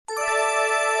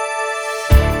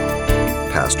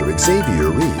Pastor Xavier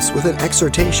Reese with an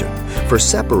exhortation for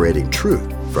separating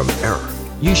truth from error.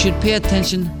 You should pay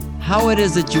attention how it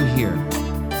is that you hear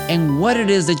and what it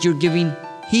is that you're giving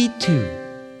heed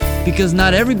to. Because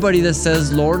not everybody that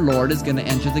says, Lord, Lord, is going to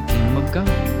enter the kingdom of God.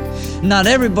 Not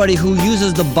everybody who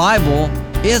uses the Bible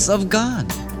is of God.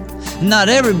 Not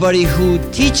everybody who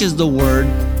teaches the Word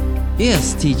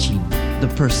is teaching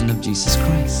the person of Jesus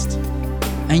Christ.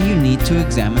 And you need to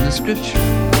examine the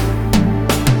Scripture.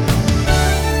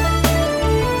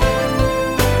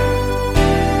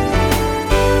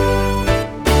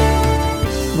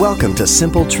 Welcome to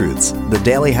Simple Truths, the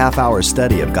daily half-hour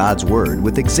study of God's Word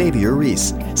with Xavier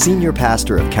Reese, Senior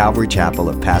Pastor of Calvary Chapel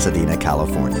of Pasadena,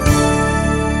 California.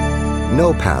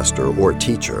 No pastor or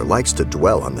teacher likes to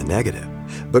dwell on the negative,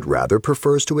 but rather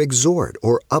prefers to exhort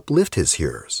or uplift his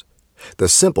hearers. The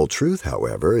simple truth,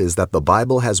 however, is that the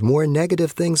Bible has more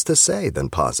negative things to say than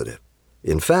positive.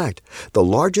 In fact, the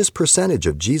largest percentage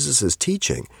of Jesus'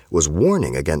 teaching was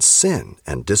warning against sin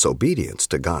and disobedience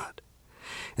to God.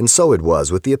 And so it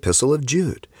was with the Epistle of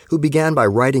Jude, who began by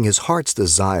writing his heart's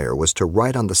desire was to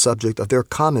write on the subject of their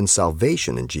common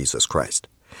salvation in Jesus Christ.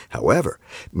 However,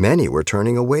 many were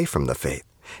turning away from the faith,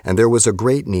 and there was a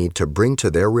great need to bring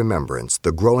to their remembrance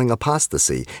the growing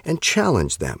apostasy and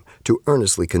challenge them to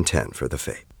earnestly contend for the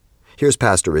faith. Here's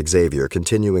Pastor Xavier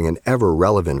continuing an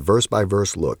ever-relevant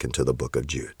verse-by-verse look into the book of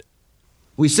Jude.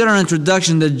 We said in our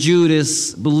introduction that Jude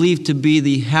is believed to be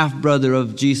the half-brother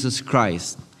of Jesus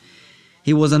Christ.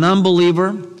 He was an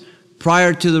unbeliever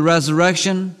prior to the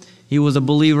resurrection. He was a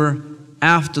believer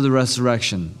after the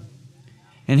resurrection.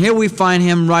 And here we find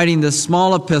him writing this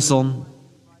small epistle,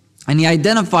 and he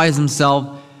identifies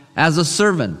himself as a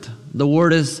servant. The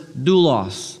word is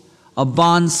doulos, a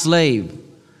bond slave,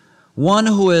 one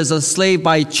who is a slave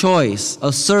by choice,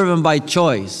 a servant by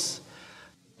choice,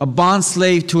 a bond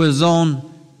slave to his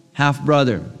own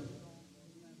half-brother,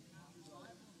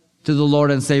 to the Lord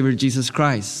and Savior Jesus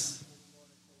Christ.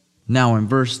 Now in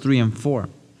verse 3 and 4,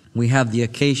 we have the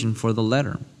occasion for the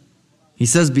letter. He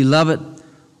says, Beloved,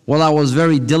 while I was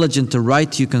very diligent to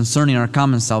write to you concerning our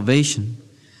common salvation,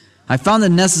 I found it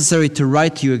necessary to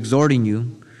write to you exhorting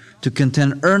you to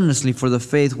contend earnestly for the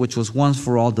faith which was once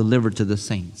for all delivered to the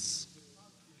saints.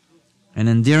 An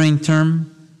endearing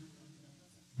term,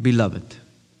 beloved.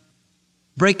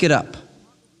 Break it up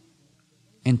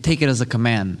and take it as a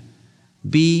command.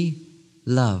 Be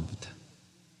loved.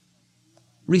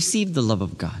 Receive the love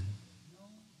of God.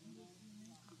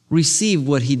 Receive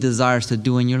what He desires to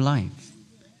do in your life.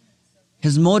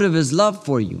 His motive is love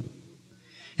for you.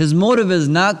 His motive is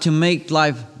not to make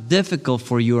life difficult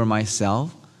for you or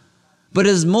myself, but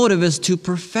His motive is to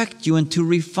perfect you and to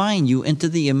refine you into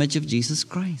the image of Jesus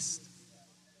Christ.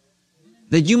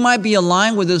 That you might be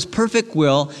aligned with His perfect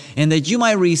will and that you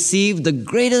might receive the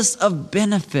greatest of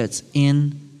benefits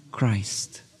in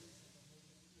Christ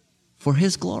for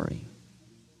His glory.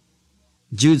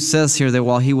 Jude says here that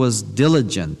while he was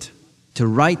diligent to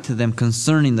write to them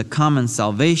concerning the common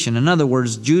salvation, in other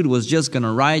words, Jude was just going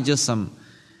to write just some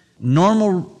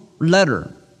normal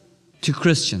letter to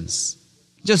Christians,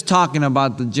 just talking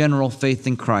about the general faith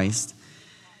in Christ.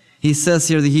 He says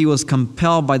here that he was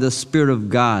compelled by the Spirit of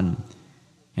God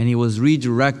and he was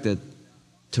redirected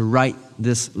to write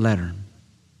this letter.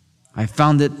 I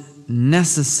found it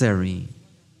necessary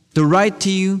to write to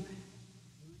you,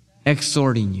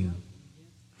 exhorting you.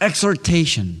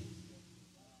 Exhortation.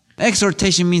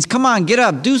 Exhortation means, come on, get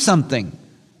up, do something.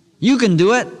 You can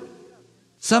do it.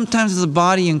 Sometimes as a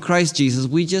body in Christ Jesus,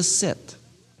 we just sit.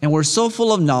 And we're so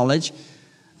full of knowledge,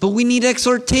 but we need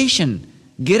exhortation.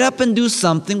 Get up and do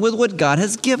something with what God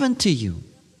has given to you.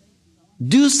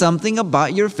 Do something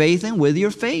about your faith and with your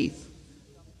faith.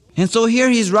 And so here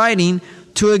he's writing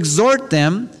to exhort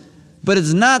them, but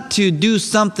it's not to do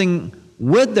something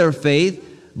with their faith,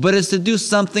 but it's to do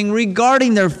something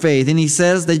regarding their faith. And he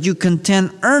says that you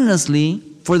contend earnestly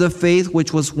for the faith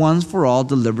which was once for all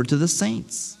delivered to the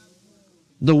saints.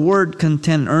 The word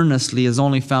contend earnestly is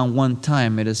only found one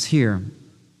time. It is here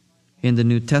in the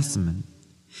New Testament.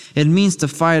 It means to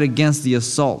fight against the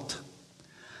assault,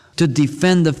 to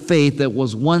defend the faith that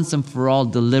was once and for all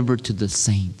delivered to the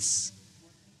saints.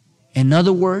 In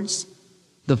other words,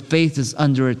 the faith is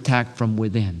under attack from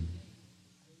within.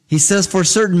 He says, for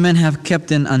certain men have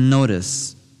kept in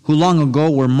unnotice, who long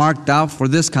ago were marked out for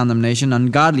this condemnation,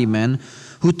 ungodly men,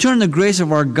 who turn the grace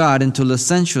of our God into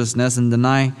licentiousness and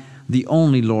deny the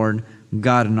only Lord,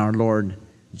 God and our Lord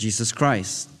Jesus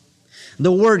Christ.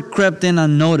 The word crept in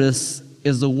unnoticed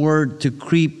is the word to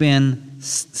creep in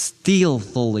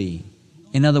stealthily.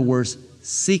 In other words,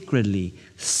 secretly,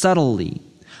 subtly.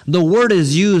 The word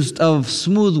is used of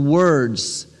smooth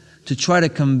words to try to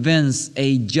convince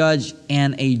a judge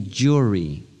and a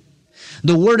jury.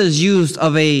 The word is used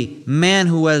of a man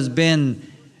who has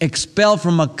been expelled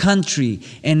from a country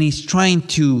and he's trying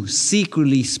to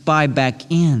secretly spy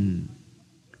back in.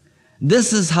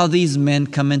 This is how these men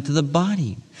come into the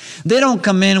body. They don't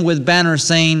come in with banners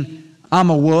saying, I'm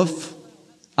a wolf,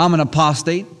 I'm an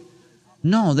apostate.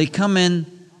 No, they come in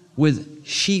with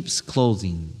sheep's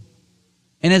clothing.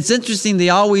 And it's interesting, they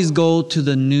always go to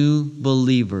the new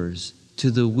believers,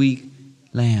 to the weak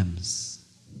lambs.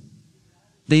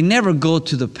 They never go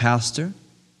to the pastor.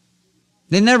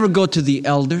 They never go to the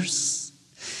elders.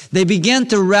 They begin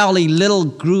to rally little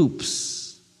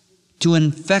groups to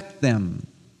infect them,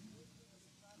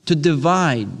 to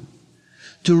divide,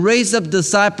 to raise up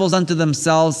disciples unto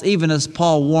themselves, even as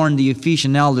Paul warned the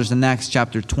Ephesian elders in Acts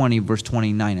chapter 20, verse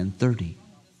 29 and 30.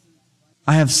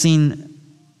 I have seen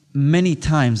many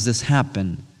times this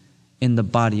happen in the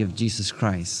body of Jesus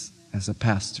Christ as a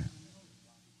pastor.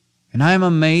 And I am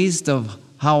amazed of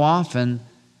how often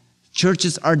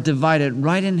churches are divided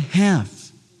right in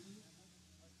half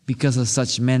because of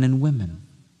such men and women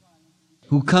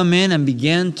who come in and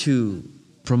begin to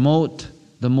promote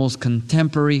the most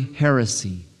contemporary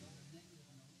heresy.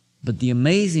 But the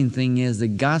amazing thing is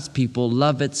that God's people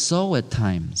love it so at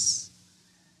times,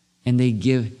 and they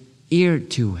give ear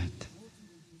to it.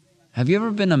 Have you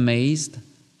ever been amazed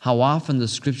how often the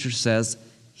scripture says,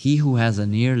 he who has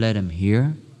an ear, let him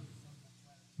hear?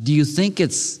 Do you think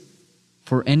it's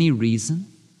for any reason?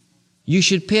 You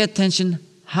should pay attention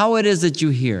how it is that you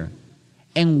hear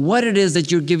and what it is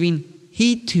that you're giving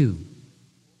heed to.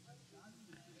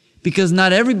 Because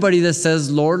not everybody that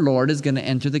says, Lord, Lord, is going to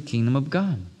enter the kingdom of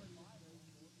God.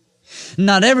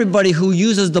 Not everybody who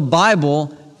uses the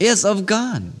Bible is of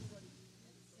God.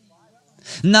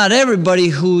 Not everybody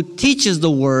who teaches the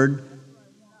Word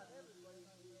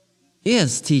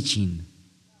is teaching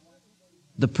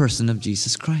the person of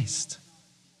Jesus Christ.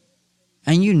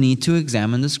 And you need to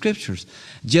examine the Scriptures,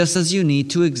 just as you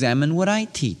need to examine what I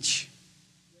teach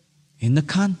in the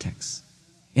context,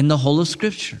 in the whole of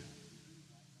Scripture,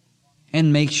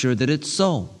 and make sure that it's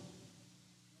so.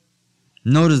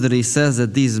 Notice that he says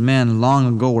that these men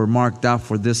long ago were marked out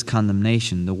for this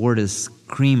condemnation. The word is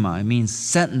krima. It means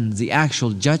sentence, the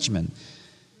actual judgment.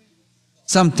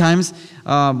 Sometimes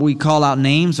we call out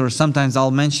names, or sometimes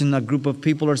I'll mention a group of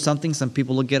people or something. Some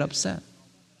people will get upset.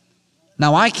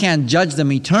 Now, I can't judge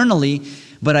them eternally,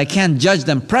 but I can judge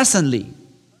them presently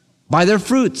by their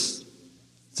fruits.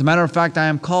 As a matter of fact, I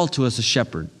am called to as a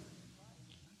shepherd.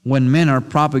 When men are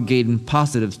propagating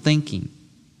positive thinking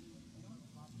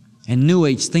and New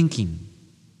Age thinking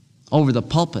over the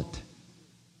pulpit,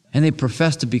 and they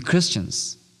profess to be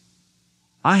Christians,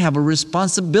 I have a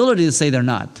responsibility to say they're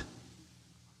not.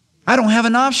 I don't have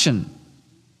an option.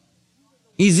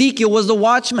 Ezekiel was the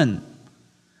watchman.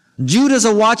 Judah's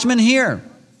a watchman here.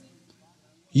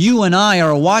 You and I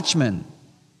are a watchman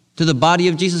to the body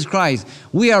of Jesus Christ.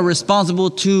 We are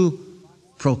responsible to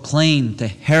proclaim, to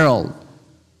herald,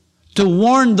 to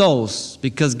warn those,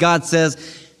 because God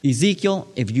says, Ezekiel,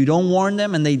 if you don't warn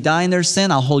them and they die in their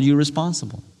sin, I'll hold you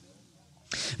responsible.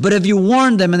 But if you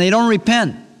warn them and they don't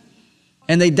repent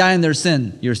and they die in their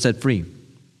sin, you're set free.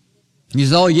 You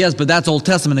say, oh yes, but that's Old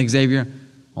Testament, Xavier.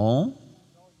 Oh?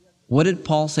 What did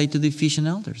Paul say to the Ephesian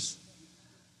elders?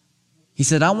 He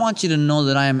said, I want you to know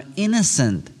that I am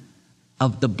innocent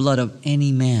of the blood of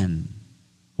any man.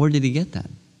 Where did he get that?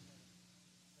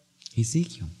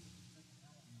 Ezekiel.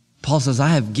 Paul says, I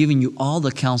have given you all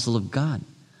the counsel of God.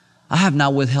 I have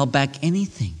not withheld back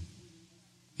anything.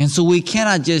 And so we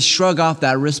cannot just shrug off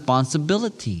that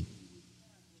responsibility.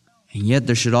 And yet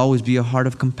there should always be a heart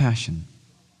of compassion,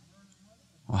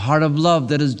 a heart of love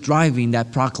that is driving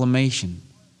that proclamation.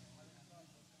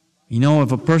 You know,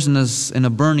 if a person is in a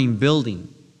burning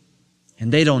building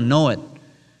and they don't know it,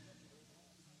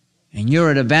 and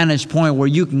you're at a vantage point where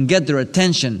you can get their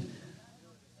attention,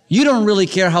 you don't really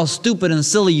care how stupid and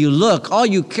silly you look. All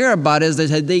you care about is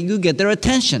that you get their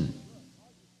attention.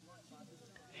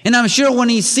 And I'm sure when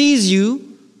he sees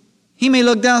you, he may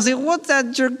look down and say, what's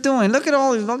that jerk doing? Look at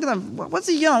that. What's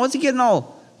he yelling? What's he getting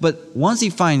all? But once he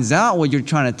finds out what you're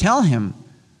trying to tell him,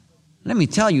 let me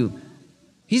tell you,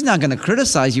 he's not going to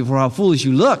criticize you for how foolish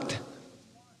you looked.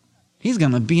 He's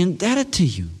going to be indebted to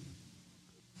you.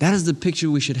 That is the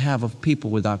picture we should have of people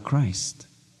without Christ.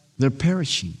 They're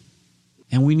perishing.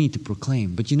 And we need to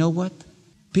proclaim. But you know what?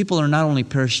 People are not only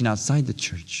perishing outside the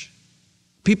church.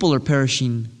 People are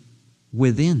perishing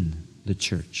within the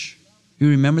church. You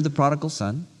remember the prodigal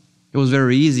son? It was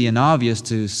very easy and obvious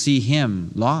to see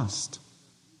him lost,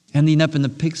 ending up in the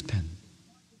pig's pen.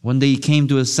 One day he came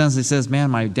to his senses. He says,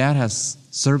 man, my dad has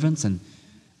servants, and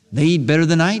they eat better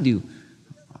than I do.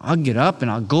 I'll get up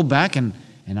and I'll go back and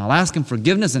I'll ask him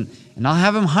forgiveness, and I'll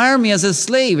have him hire me as his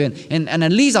slave, and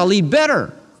at least I'll eat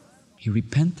better. He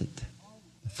repented.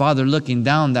 The father looking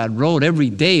down that road every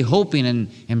day, hoping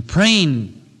and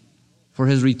praying for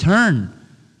his return.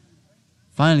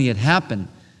 Finally it happened.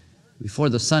 Before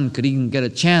the son could even get a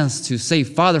chance to say,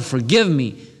 "Father, forgive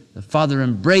me," the father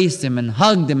embraced him and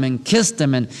hugged him and kissed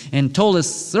him and told his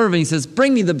servant, he says,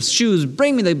 "Bring me the shoes,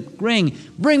 bring me the ring,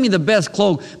 bring me the best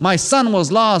cloak. My son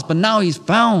was lost, but now he's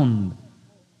found."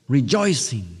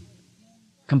 Rejoicing,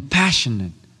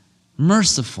 compassionate,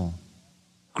 merciful,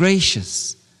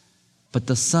 gracious. But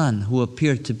the son, who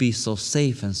appeared to be so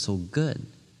safe and so good,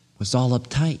 was all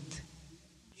uptight.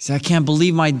 He said, "I can't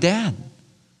believe my dad.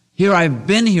 Here I've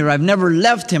been here. I've never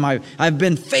left him. I've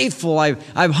been faithful.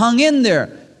 I've hung in there.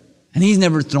 And he's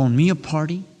never thrown me a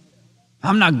party.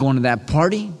 I'm not going to that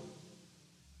party."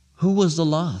 Who was the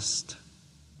lost?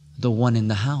 The one in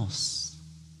the house.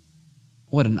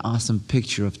 What an awesome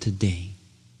picture of today.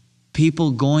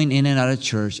 People going in and out of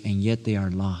church, and yet they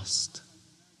are lost.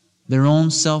 Their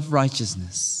own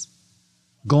self-righteousness,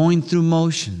 going through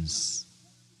motions,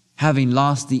 having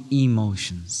lost the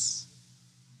emotions.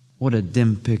 What a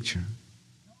dim picture.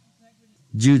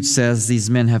 Jude says these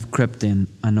men have crept in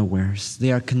unawares.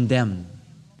 They are condemned.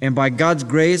 And by God's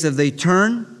grace, if they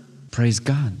turn, praise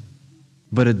God.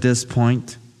 But at this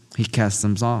point, he casts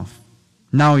them off.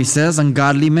 Now he says,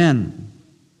 ungodly men.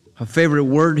 A favorite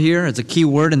word here, it's a key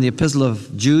word in the epistle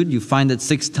of Jude. You find it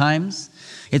 6 times.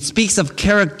 It speaks of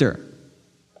character.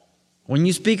 When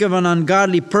you speak of an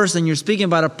ungodly person, you're speaking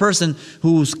about a person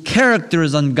whose character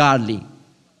is ungodly.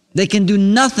 They can do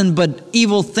nothing but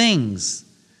evil things.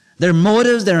 Their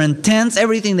motives, their intents,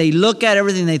 everything they look at,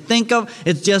 everything they think of,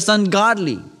 it's just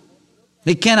ungodly.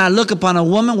 They cannot look upon a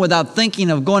woman without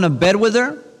thinking of going to bed with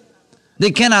her.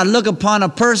 They cannot look upon a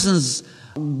person's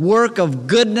work of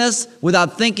goodness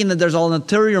without thinking that there's an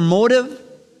ulterior motive.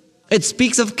 It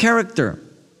speaks of character.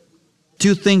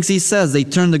 2 things he says. They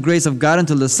turn the grace of God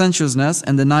into licentiousness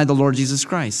and deny the Lord Jesus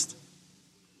Christ.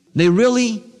 They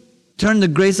really turn the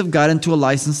grace of God into a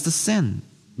license to sin.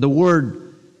 The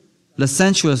word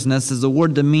licentiousness is a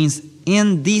word that means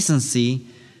indecency,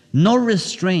 no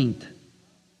restraint.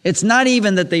 It's not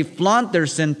even that they flaunt their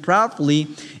sin proudly.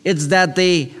 It's that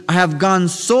they have gone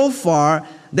so far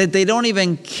that they don't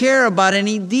even care about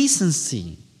any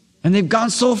decency. And they've gone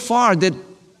so far that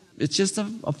it's just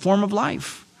a form of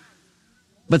life.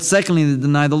 But secondly, they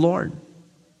deny the Lord.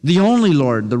 The only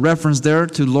Lord. The reference there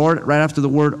to Lord right after the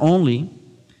word only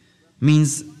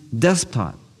means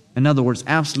despot. In other words,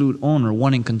 absolute owner,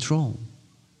 one in control.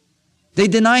 They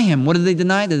deny him. What do they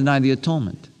deny? They deny the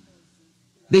atonement.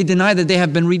 They deny that they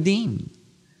have been redeemed.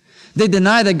 They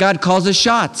deny that God calls the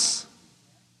shots.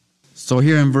 So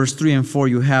here in verse 3 and 4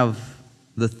 you have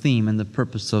the theme and the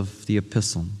purpose of the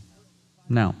epistle.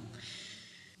 Now,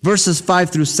 verses 5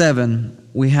 through 7,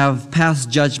 we have past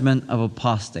judgment of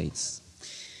apostates.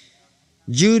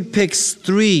 Jude picks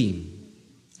 3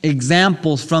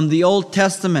 examples from the Old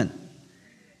Testament.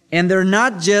 And they're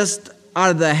not just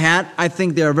out of the hat. I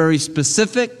think they're very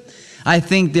specific. I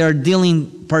think they're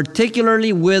dealing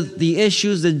particularly with the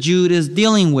issues that Jude is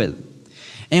dealing with.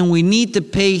 And we need to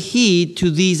pay heed to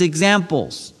these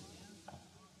examples.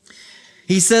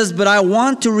 He says, "But I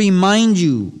want to remind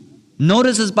you."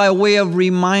 Notice it's by way of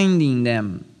reminding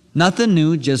them. Nothing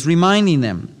new, just reminding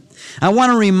them. "I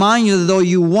want to remind you that though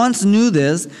you once knew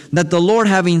this, that the Lord,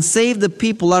 having saved the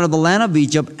people out of the land of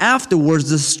Egypt, afterwards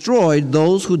destroyed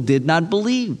those who did not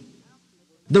believe."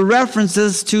 The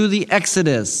references to the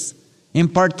Exodus, in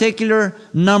particular,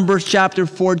 Numbers chapter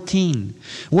 14,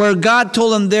 where God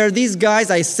told them there, these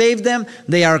guys, I saved them.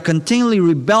 They are continually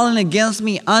rebelling against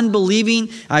me, unbelieving.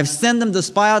 I've sent them to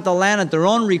spy out the land at their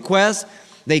own request.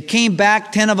 They came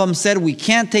back. 10 of them said, we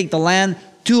can't take the land.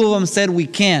 2 of them said, we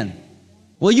can.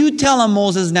 Well, you tell them,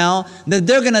 Moses, now that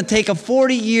they're going to take a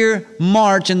 40-year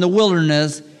march in the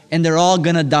wilderness and they're all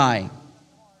going to die.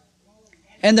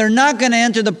 And they're not going to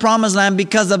enter the promised land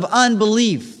because of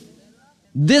unbelief.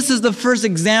 This is the first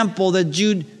example that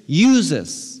Jude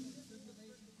uses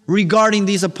regarding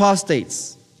these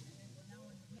apostates.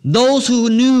 Those who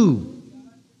knew,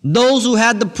 those who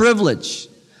had the privilege,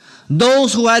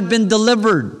 those who had been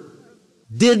delivered,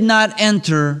 did not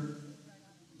enter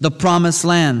the promised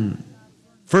land.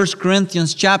 1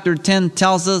 Corinthians chapter 10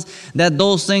 tells us that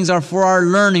those things are for our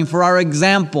learning, for our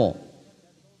example,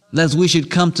 lest we should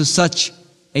come to such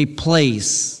a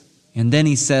place. And then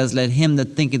he says, let him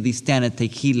that thinketh he standeth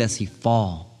take heed lest he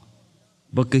fall.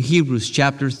 Book of Hebrews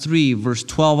chapter 3 verse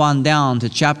 12 on down to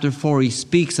chapter 4, he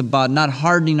speaks about not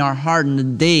hardening our heart in the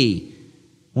day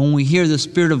when we hear the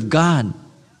Spirit of God,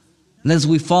 lest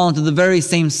we fall into the very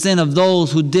same sin of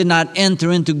those who did not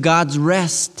enter into God's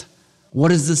rest.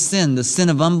 What is the sin? The sin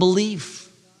of unbelief.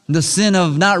 The sin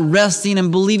of not resting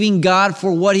and believing God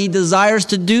for what He desires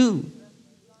to do.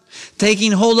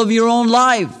 Taking hold of your own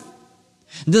life.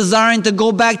 Desiring to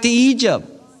go back to Egypt.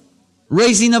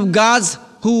 Raising up gods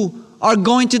who are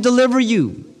going to deliver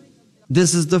you.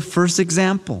 This is the first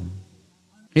example.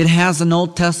 It has an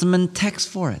Old Testament text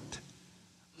for it.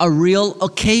 A real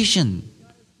occasion.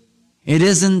 It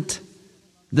isn't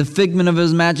the figment of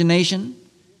his imagination.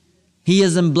 He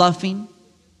isn't bluffing.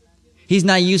 He's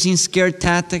not using scare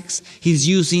tactics. He's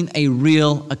using a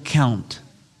real account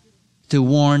to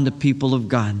warn the people of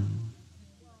God.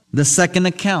 The second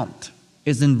account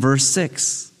is in verse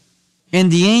 6.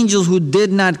 And the angels who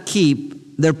did not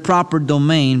keep their proper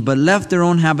domain, but left their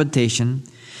own habitation,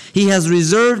 He has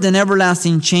reserved in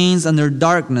everlasting chains under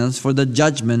darkness for the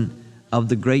judgment of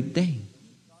the great day.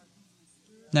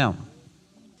 Now,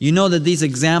 you know that these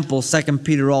examples 2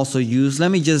 Peter also used.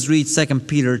 Let me just read 2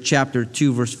 Peter chapter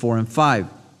 2, verse 4 and 5.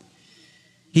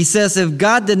 He says, if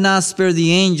God did not spare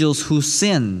the angels who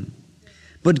sinned,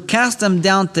 but cast them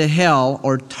down to hell,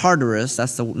 or Tartarus,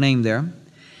 that's the name there,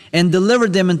 and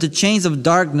delivered them into chains of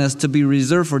darkness to be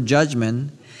reserved for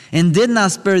judgment, and did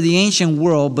not spare the ancient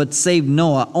world, but saved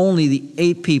Noah, only the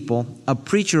 8 people, a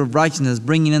preacher of righteousness,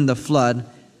 bringing in the flood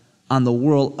on the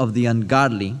world of the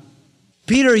ungodly.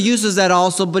 Peter uses that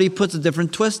also, but he puts a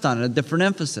different twist on it, a different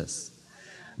emphasis.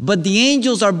 But the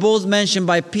angels are both mentioned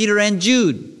by Peter and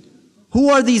Jude. Who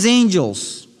are these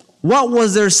angels? What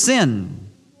was their sin?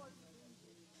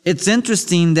 It's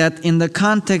interesting that in the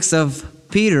context of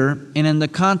Peter and in the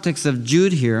context of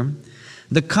Jude here,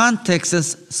 the context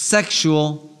is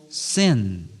sexual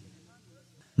sin.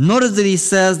 Notice that he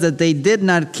says that they did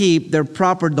not keep their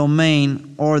proper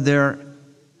domain or their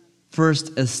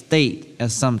first estate,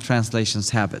 as some translations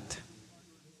have it.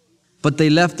 But they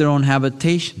left their own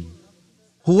habitation.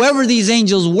 Whoever these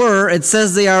angels were, it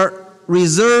says they are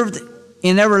reserved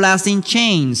in everlasting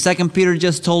chains. 2 Peter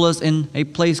just told us in a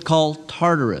place called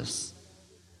Tartarus.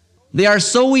 They are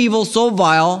so evil, so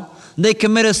vile, they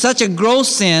committed such a gross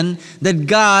sin that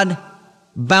God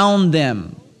bound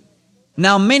them.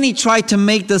 Now, many try to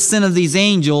make the sin of these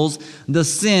angels the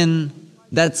sin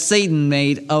that Satan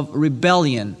made of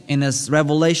rebellion. And as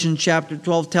Revelation chapter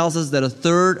 12 tells us that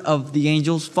 1/3 of the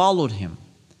angels followed him.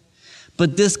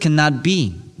 But this cannot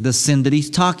be the sin that he's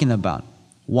talking about.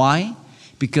 Why?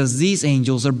 Because these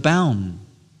angels are bound.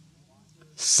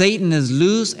 Satan is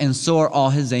loose, and so are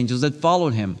all his angels that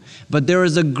followed him. But there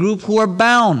is a group who are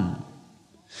bound.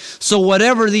 So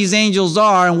whatever these angels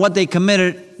are and what they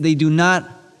committed, they do not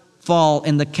fall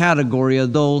in the category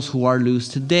of those who are loose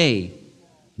today.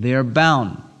 They are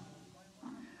bound.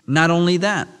 Not only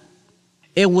that,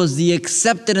 it was the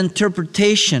accepted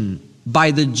interpretation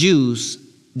by the Jews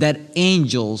that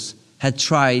angels had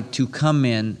tried to come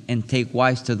in and take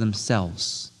wives to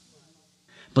themselves.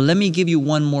 But let me give you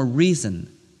one more reason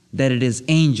that it is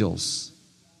angels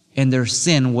and their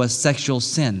sin was sexual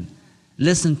sin.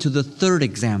 Listen to the third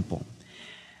example.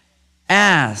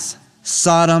 As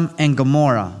Sodom and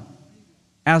Gomorrah.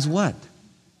 As what?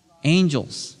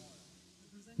 Angels.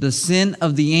 The sin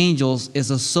of the angels is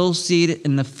associated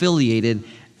and affiliated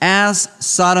as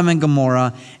Sodom and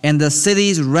Gomorrah and the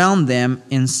cities round them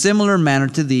in similar manner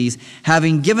to these,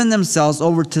 having given themselves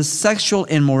over to sexual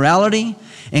immorality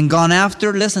and gone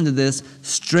after, listen to this,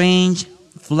 strange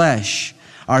flesh,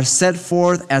 are set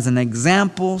forth as an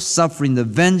example, suffering the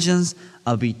vengeance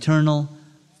of eternal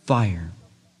fire.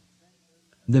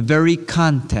 The very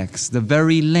context, the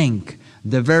very link,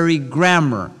 the very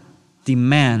grammar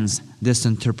demands this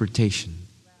interpretation.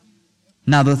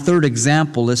 Now, the third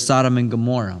example is Sodom and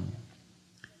Gomorrah.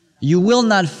 You will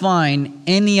not find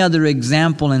any other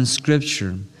example in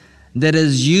Scripture that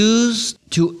is used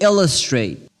to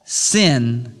illustrate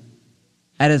sin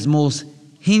at its most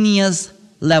heinous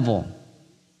level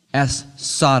as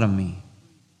sodomy,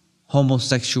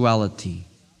 homosexuality.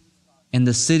 And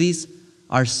the cities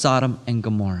are Sodom and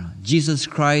Gomorrah. Jesus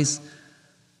Christ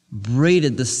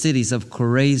braided the cities of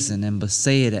Chorazin and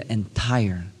Bethsaida and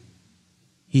Tyre.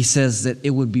 He says that it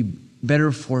would be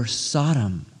better for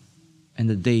Sodom in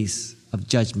the days of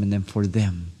judgment than for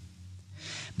them,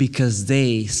 because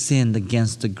they sinned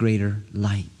against the greater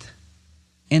light.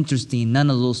 Interesting, none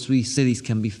of those 3 cities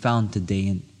can be found today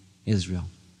in Israel.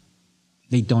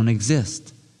 They don't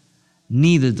exist.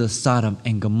 Neither does Sodom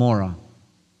and Gomorrah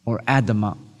or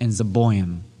Admah and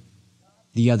Zeboim,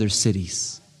 the other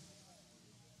cities.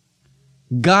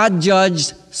 God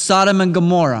judged Sodom and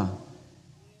Gomorrah,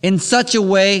 in such a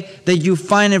way that you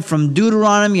find it from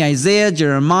Deuteronomy, Isaiah,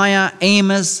 Jeremiah,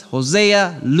 Amos,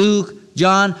 Hosea, Luke,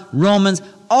 John, Romans,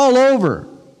 all over,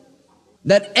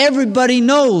 that everybody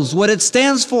knows what it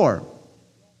stands for.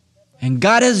 And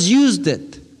God has used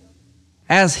it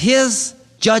as His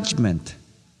judgment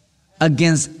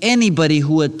against anybody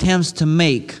who attempts to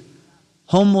make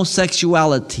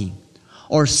homosexuality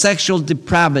or sexual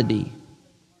depravity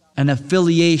an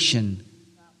affiliation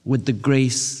with the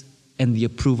grace and the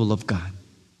approval of God.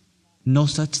 No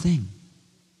such thing.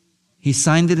 He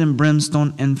signed it in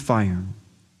brimstone and fire.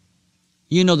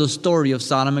 You know the story of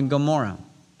Sodom and Gomorrah.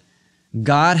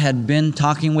 God had been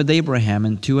talking with Abraham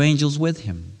and two angels with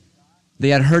him. They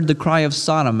had heard the cry of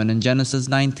Sodom, and in Genesis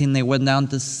 19 they went down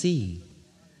to see.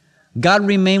 God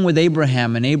remained with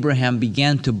Abraham, and Abraham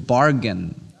began to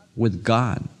bargain with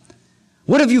God.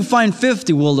 What if you find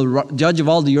 50? Will the judge of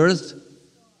all the earth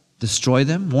destroy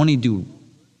them? Won't He do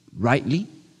rightly?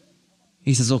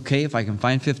 He says, okay, if I can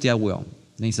find 50, I will.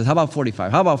 And he says, how about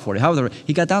 45? How about 40?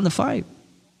 He got down to 5.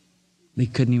 They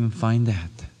couldn't even find that.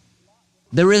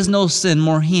 There is no sin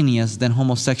more heinous than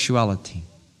homosexuality.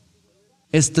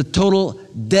 It's the total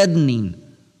deadening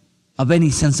of any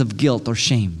sense of guilt or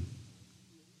shame.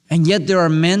 And yet there are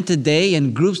men today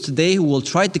and groups today who will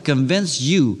try to convince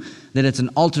you that it's an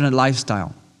alternate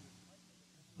lifestyle.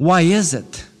 Why is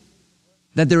it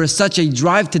that there is such a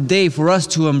drive today for us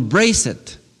to embrace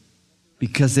it?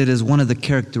 Because it is one of the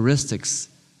characteristics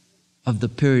of the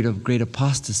period of great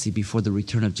apostasy before the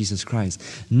return of Jesus Christ.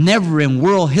 Never in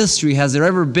world history has there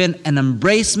ever been an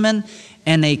embracement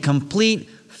and a complete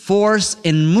force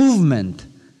and movement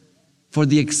for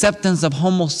the acceptance of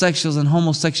homosexuals and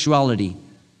homosexuality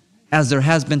as there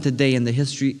has been today in the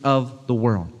history of the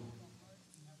world.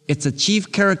 It's a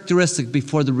chief characteristic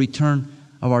before the return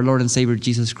of our Lord and Savior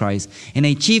Jesus Christ. And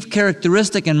a chief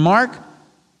characteristic in Mark,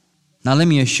 now let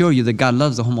me assure you that God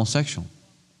loves the homosexual.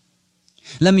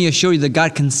 Let me assure you that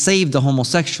God can save the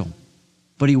homosexual,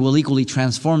 but He will equally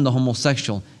transform the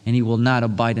homosexual, and He will not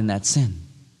abide in that sin.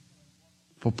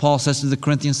 For Paul says to the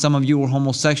Corinthians, some of you were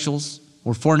homosexuals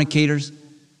or fornicators,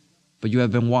 but you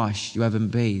have been washed, you have been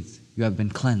bathed, you have been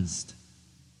cleansed.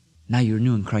 Now you're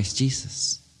new in Christ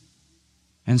Jesus.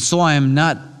 And so I am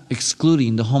not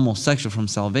excluding the homosexual from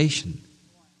salvation,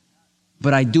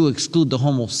 but I do exclude the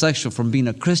homosexual from being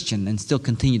a Christian and still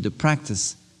continue to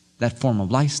practice that form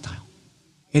of lifestyle.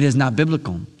 It is not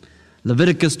biblical.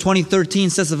 Leviticus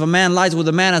 20:13 says, if a man lies with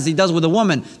a man as he does with a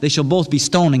woman, they shall both be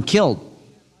stoned and killed.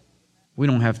 We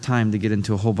don't have time to get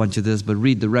into a whole bunch of this, but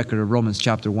read the record of Romans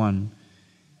chapter 1.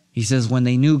 He says when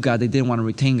they knew God, they didn't want to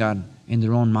retain God in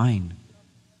their own mind.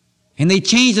 And they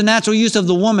changed the natural use of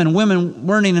the woman, women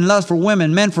yearning in lust for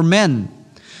women, men for men,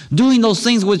 doing those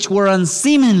things which were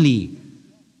unseemly,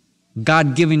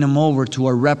 God giving them over to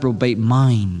a reprobate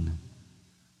mind.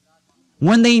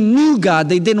 When they knew God,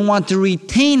 they didn't want to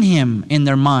retain Him in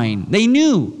their mind. They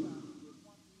knew.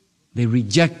 They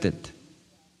rejected.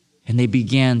 And they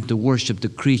began to worship the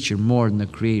creature more than the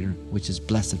Creator, which is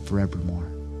blessed forevermore.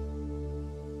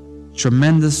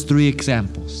 Tremendous 3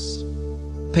 examples.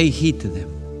 Pay heed to them.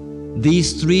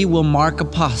 These 3 will mark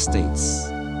apostates.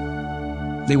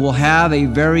 They will have a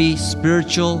very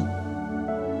spiritual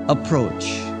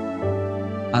approach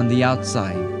on the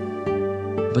outside,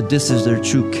 but this is their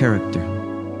true character.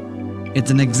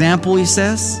 It's an example, he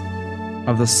says,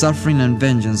 of the suffering and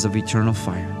vengeance of eternal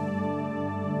fire.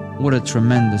 What a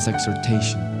tremendous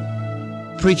exhortation.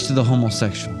 Preach to the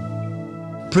homosexual.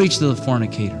 Preach to the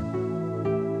fornicator.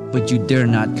 But you dare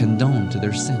not condone to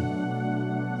their sin.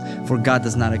 For God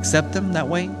does not accept them that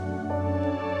way,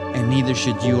 and neither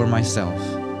should you or myself.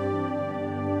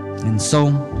 And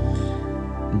so,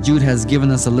 Jude has given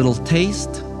us a little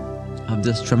taste of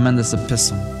this tremendous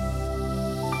epistle.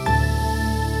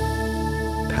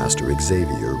 Pastor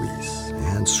Xavier Reese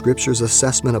and Scripture's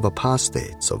assessment of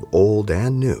apostates of old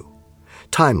and new.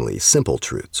 Timely, simple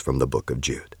truths from the book of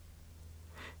Jude.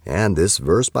 And this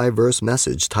verse-by-verse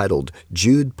message titled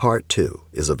Jude Part 2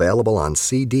 is available on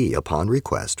CD upon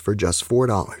request for just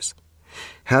 $4.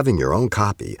 Having your own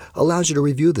copy allows you to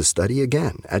review the study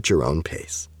again at your own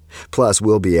pace. Plus,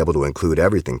 we'll be able to include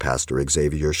everything Pastor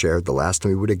Xavier shared the last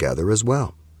time we were together as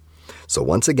well. So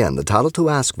once again, the title to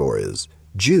ask for is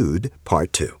Jude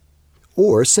Part 2.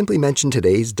 Or simply mention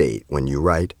today's date when you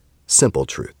write Simple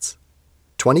Truths.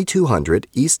 2200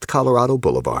 East Colorado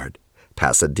Boulevard,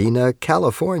 Pasadena,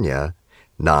 California,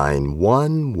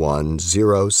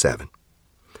 91107.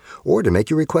 Or to make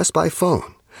your request by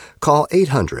phone, call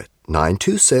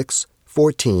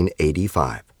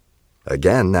 800-926-1485.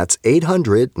 Again, that's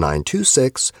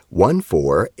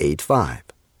 800-926-1485.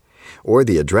 Or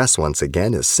the address once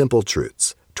again is Simple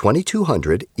Truths,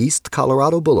 2200 East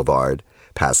Colorado Boulevard,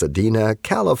 Pasadena,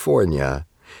 California,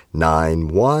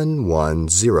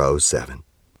 91107.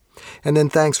 And then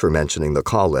thanks for mentioning the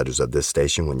call letters of this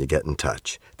station when you get in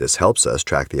touch. This helps us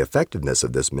track the effectiveness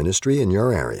of this ministry in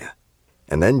your area.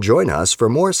 And then join us for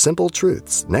more Simple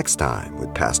Truths next time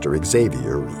with Pastor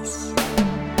Xavier Reese.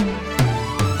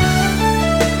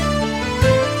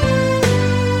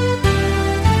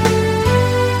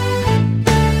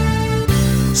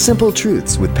 Simple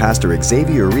Truths with Pastor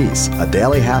Xavier Reese, a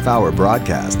daily half-hour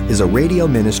broadcast, is a radio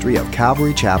ministry of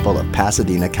Calvary Chapel of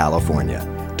Pasadena, California.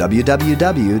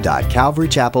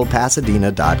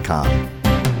 www.calvarychapelpasadena.com.